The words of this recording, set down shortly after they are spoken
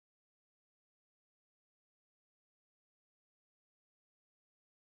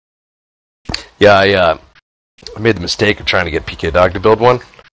Yeah, I made the mistake of trying to get PK Dog to build one.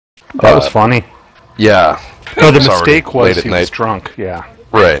 That was funny. Yeah. No, the It was mistake already was late he at was night. drunk, yeah.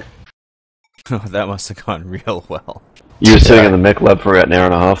 Right. Oh, that must have gone real well. You were sitting in the mech lab for an hour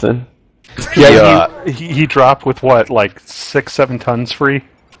and a half then? Yeah, he dropped with what, like 6-7 tons free?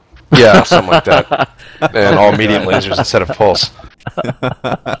 Yeah, something like that. And all medium lasers instead of pulse.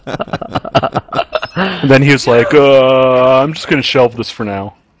 And then he was like, I'm just going to shelve this for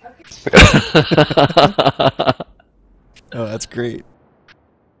now. Oh, that's great.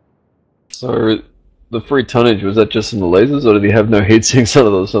 So, the free tonnage, was that just in the lasers, or did he have no heat sinks out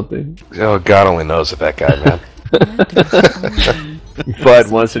of those or something? Oh, God only knows with that guy, man. He fired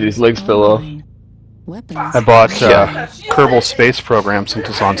once and his legs fell off. I bought Kerbal Space Program since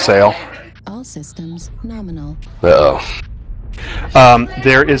it's on sale. All systems nominal. Uh-oh.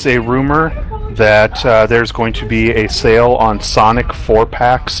 There is a rumor that there's going to be a sale on Sonic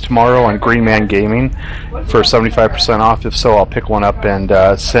 4-packs tomorrow on Green Man Gaming for 75% off. If so, I'll pick one up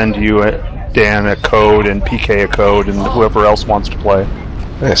and send you, Dan, a code and PK a code and whoever else wants to play.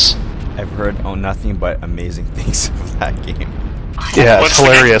 Nice. I've heard nothing but amazing things of that game. Yeah, it's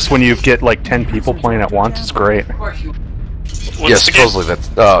hilarious when you get like 10 people playing at once. It's great. Yeah, supposedly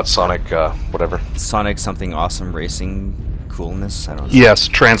that's Sonic, whatever. Sonic something awesome racing coolness. I don't know. Yes,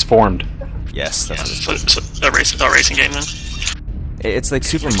 transformed. Yes, that's what it's So a racing game then. It's like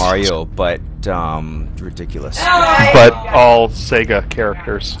Super Mario, but ridiculous. But all Sega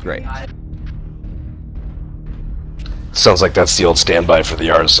characters. Right. Sounds like that's the old standby for the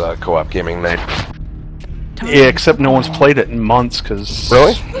Ars co-op gaming night. Yeah, except no one's played it in months, because...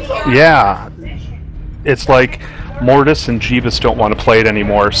 Really? Yeah. It's like Mortis and Jeebus don't want to play it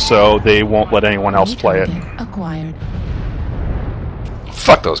anymore, so they won't let anyone else play it. Acquired.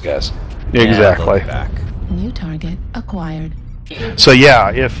 Fuck those guys. Exactly. Yeah, New target acquired. So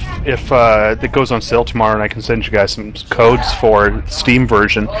yeah, if it goes on sale tomorrow and I can send you guys some codes for Steam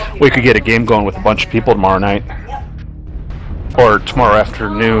version, we could get a game going with a bunch of people tomorrow night. Or tomorrow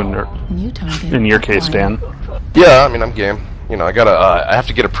afternoon, or New target in your case, Dan. Yeah, I mean, I'm game. You know, I have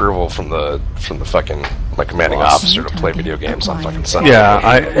to get approval from the fucking my commanding officer to play video games on fucking Sunday. Yeah,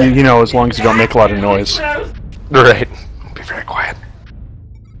 as long as you don't make a lot of noise. Right. Be very quiet.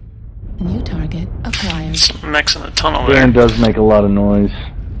 New target acquired. Some mechs in the tunnel there. Dan does make a lot of noise,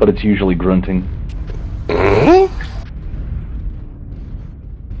 but it's usually grunting.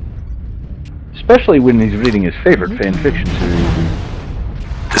 Especially when he's reading his favorite fan fiction series.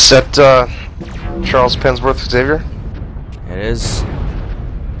 Is that Charles Pensworth Xavier? It is.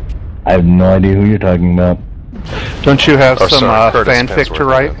 I have no idea who you're talking about. Don't you have some Curtis fanfic to Pensworth,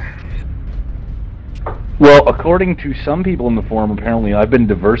 write? yeah. Well, according to some people in the forum, apparently I've been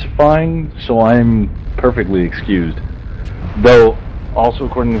diversifying, so I'm perfectly excused. Though, also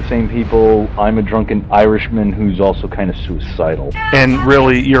according to the same people, I'm a drunken Irishman who's also kind of suicidal. And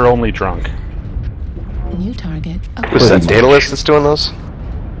really, you're only drunk. New target Was that acquired. Daedalus that's doing those?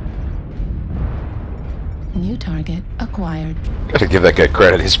 New target acquired. Gotta give that guy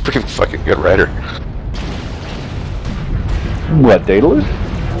credit. He's a pretty fucking good writer. What, Daedalus?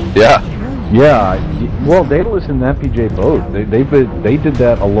 Yeah. Yeah, well, Daedalus and FPJ both. They did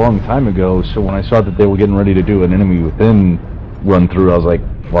that a long time ago, so when I saw that they were getting ready to do an Enemy Within run-through, I was like,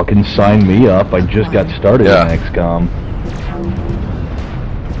 fucking sign me up. I just got started in XCOM.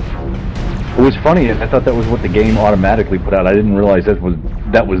 It was funny, I thought that was what the game automatically put out. I didn't realize that was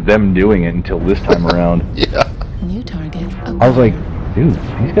them doing it until this time around. Yeah. New target acquired. I was like, dude,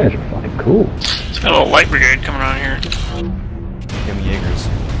 these guys are fucking cool. It's got a little light brigade coming around here. Give me Jaegers.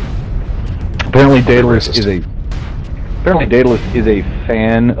 Apparently Daedalus is a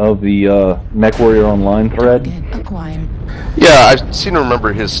fan of the MechWarrior Online thread. Target acquired. Yeah, I seem to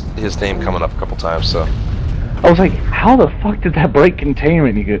remember his name coming up a couple times, so... I was like, how the fuck did that break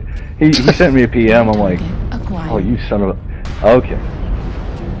containment? He sent me a PM, I'm like, oh, you son of a... Okay.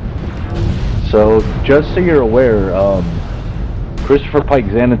 So, just so you're aware, Christopher Pike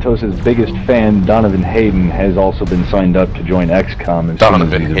Xanatos' biggest fan, Donovan Hayden, has also been signed up to join XCOM as soon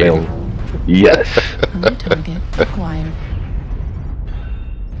as he's available. Yes. New target acquired.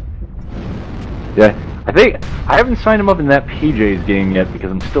 Yeah, I think I haven't signed him up in that PJ's game yet because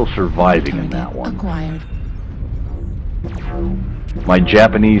I'm still surviving in that one. Acquired. My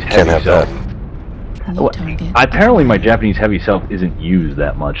Japanese Can't heavy have self. New Well, target apparently my Japanese heavy self isn't used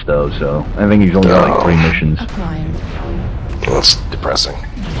that much though, so I think he's only got like 3 missions. acquired. Well, that's depressing.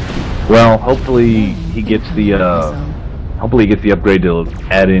 Well, hopefully he gets the upgrade to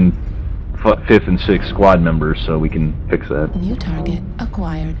add in 5th and 6th squad members so we can fix that. New target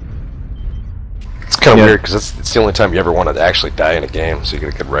acquired. It's kind of weird, because it's the only time you ever want to actually die in a game, so you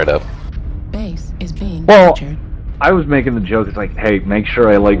get a good write-up. Base Well, captured. I was making the joke. It's like, hey, make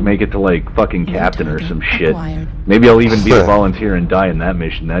sure I make it to fucking captain or some shit. Acquired. Maybe I'll even be a volunteer and die in that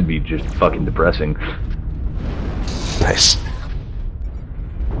mission. That'd be just fucking depressing. Nice.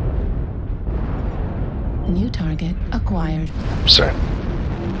 New target acquired. Sorry.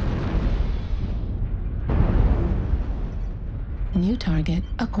 New target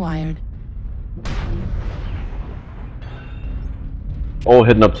acquired. All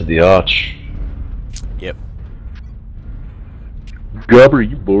heading up to the arch. Yep. Gub, are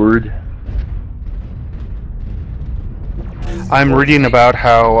you bored? I'm reading about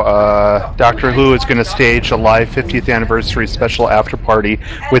how Doctor Who is going to stage a live 50th anniversary special after party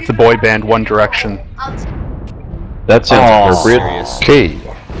with the boy band One Direction. That sounds appropriate. Serious. Okay.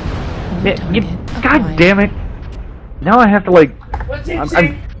 New Yeah, target God acquired. damn it! Now I have to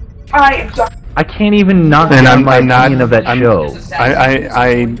I can't even not And get I'm- on my I'm not- opinion of that I'm- show.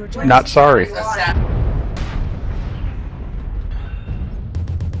 I'm not sorry.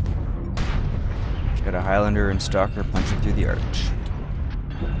 Got a Highlander and Stalker punching through the arch.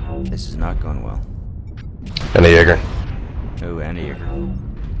 This is not going well. And a Jaeger. Oh, and a Jaeger.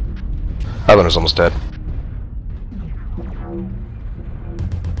 Highlander's almost dead.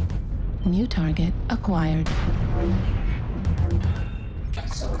 New target acquired.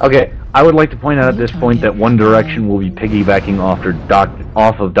 Okay, I would like to point out at this point that One Direction will be piggybacking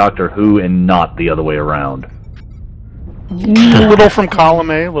off of Doctor Who and not the other way around. New A target little from column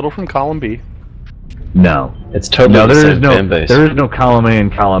A, a little from column B. No. It's totally No, the there same is no fan base. there is no column A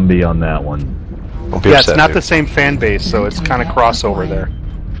and column B on that one. Don't be Yeah, it's upset, not dude. the same fan base, so it's kind of crossover there.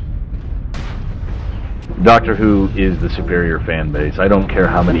 Doctor Who is the superior fan base. I don't care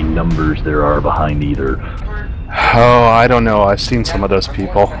how many numbers there are behind either. Oh, I don't know. I've seen some of those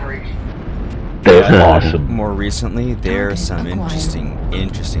people. They're awesome. More recently, there are some Acquired.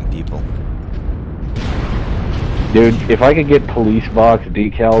 interesting people. Dude, if I could get police box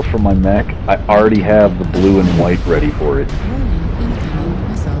decals for my mech, I already have the blue and white ready for it. warning incoming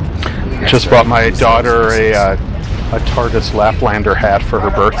missile. Just bought my daughter a TARDIS Laplander hat for her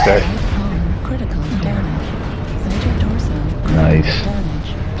birthday. Home critical damage. Center torso. Nice. Damage.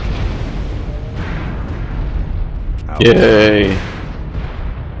 Oh, Yay.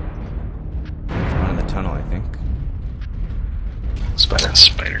 one in the tunnel, I think.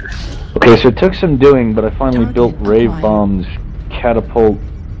 Spider. Okay, so it took some doing, but I finally Target built Rave acquired. Bomb's Catapult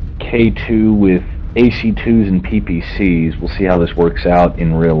K2 with AC2s and PPCs. We'll see how this works out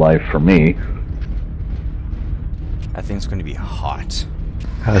in real life for me. That thing's going to be hot.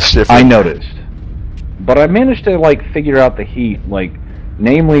 I noticed. But I managed to, figure out the heat.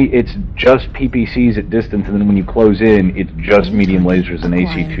 Namely, it's just PPCs at distance, and then when you close in, it's just medium lasers and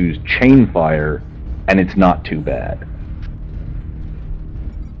AC2s chain fire, and it's not too bad.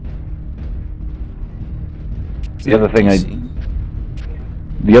 The other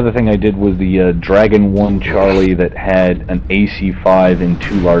thing I did was the Dragon 1 Charlie that had an AC5 and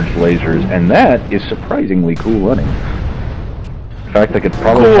 2 large lasers, and that is surprisingly cool running. In fact, I could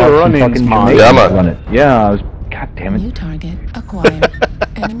probably Cool have some runnings, fucking Mom. Jamaicans Yeah, man. run it. Yeah, I was... God damn New it. target acquired.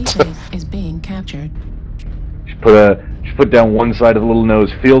 Enemy base is being captured. Just put down one side of the little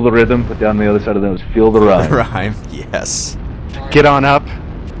nose, feel the rhythm, put down the other side of the nose, feel the rhyme. Rhyme, yes. Get on up.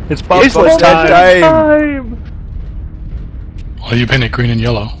 It's Bubba It's time. Well, you painted green and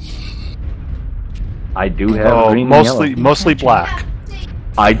yellow. I do have Oh, green mostly and yellow. mostly black.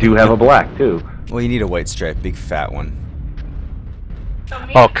 I do have a black, too. Well, you need a white stripe, big fat one.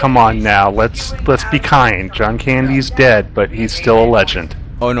 Oh, come on now. Let's be kind. John Candy's dead, but he's still a legend.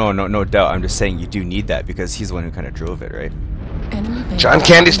 Oh, no doubt. I'm just saying you do need that because he's the one who kind of drove it, right? Enemy base John is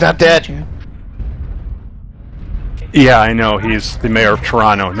Candy's being not dead. captured. Yeah, I know. He's the mayor of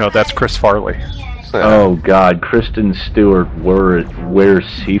Toronto. No, that's Chris Farley. Oh God, Kristen Stewart wears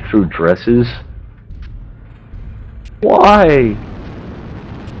see-through dresses? Why?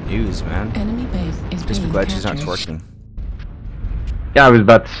 News, man. Enemy base is Just be being glad she's not captured. twerking. Yeah, I was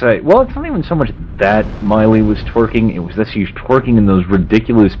about to say, well, it's not even so much that Miley was twerking, it was that she was twerking in those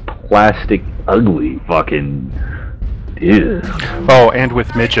ridiculous plastic, ugly fucking... Ew. Oh, and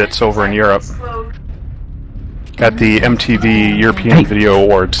with midgets over in Europe at the MTV European Hey. Video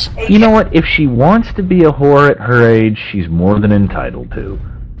Awards. You know what? If she wants to be a whore at her age, she's more than entitled to.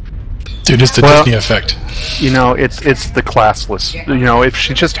 Dude, it's the Well- Disney effect. You know, it's the classless. You know, if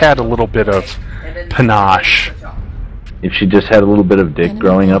she just had a little bit of panache. If she just had a little bit of dick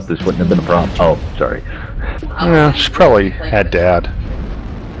growing up, this wouldn't have been a problem. Oh, sorry. Yeah, she probably had dad.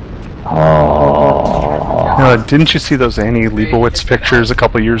 Oh. Didn't you see those Annie Leibovitz pictures a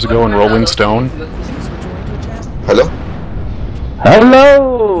couple years ago in Rolling Stone? Hello?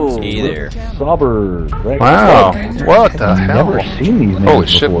 Hello! Hey there. Sauber. Right? Wow. What the I've hell? never seen these names Holy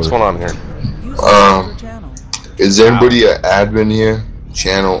shit, before. what's going on here? Is anybody an admin here?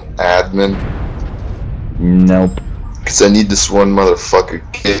 Channel admin? Nope. Because I need this one motherfucker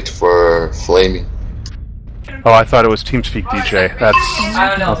kicked for flaming. Oh, I thought it was TeamSpeak DJ. That's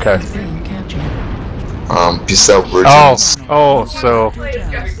okay. Being captured. Peace out, Oh, virgins. so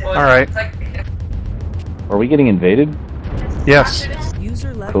all right. Are we getting invaded? Yes.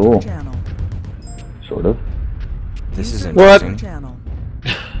 User left Cool. your channel. Sort of. This is What? interesting. Channel.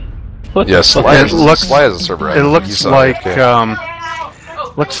 Yes, Sly It looks- is a server. It admin. looks He's, like okay.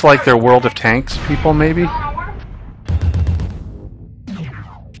 looks like they're World of Tanks people, maybe.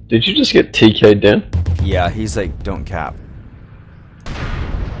 Did you just get TK'd down? Yeah, he's like, don't cap.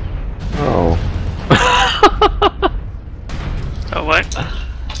 Oh. Oh, what?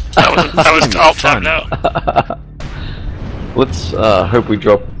 That was all fun now. Let's hope we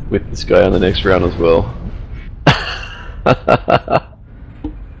drop with this guy on the next round as well.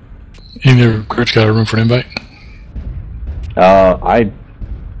 Either group's got a room for an invite.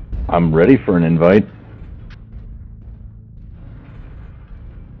 I'm ready for an invite.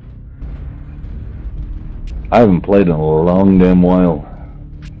 I haven't played in a long damn while.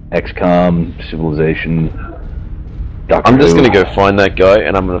 XCOM, Civilization, Doctor I'm just Who. gonna go find that guy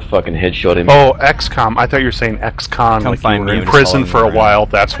and I'm gonna fucking headshot him. Oh, XCOM. I thought you were saying XCon, Come like you find were me in and prison follow for me a while.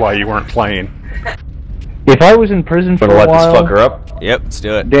 That's why you weren't playing. If I was in prison for Gonna a light this while, fucker up. Yep, let's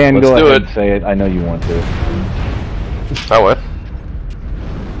do it. Dan, Let's go do ahead it. and say it. I know you want to. Oh, what?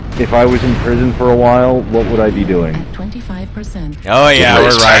 If I was in prison for a while, what would I be doing? 25%. Oh yeah,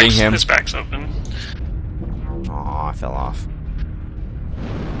 His we're riding back's- him. His back's open. Aw, I fell off.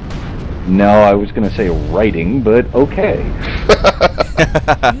 No, I was gonna say writing, but okay.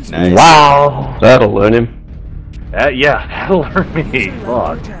 Nice. Wow. That'll learn him. Yeah, that'll hurt me. User left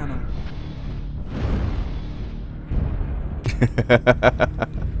Fuck. your channel.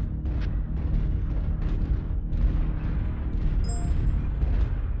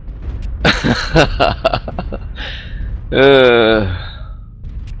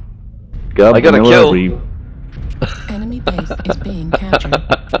 Gub, I got a Vanilla, kill. Enemy base is being captured.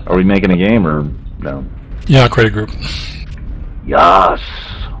 Are we making a game or no? Yeah, I'll create a group. Yes.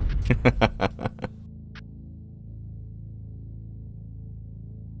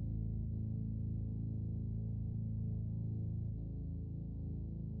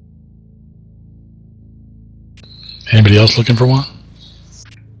 Anybody else looking for one?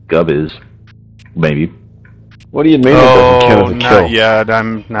 Gub is. Maybe. What do you mean it doesn't count Oh, as a not kill? yet.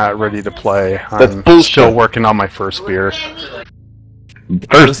 I'm not ready to play. That's I'm bullshit. still working on my first beer.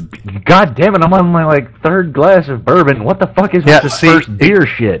 First, God damn it! I'm on my third glass of bourbon. What the fuck is Yeah, this see, first beer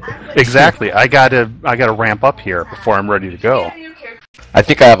shit? Exactly. I gotta ramp up here before I'm ready to go. I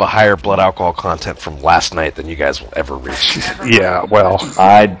think I have a higher blood alcohol content from last night than you guys will ever reach. Yeah, well,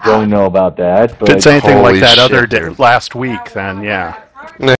 I don't know about that, but if it's anything Holy like that shit, other day, dude. last week, then yeah.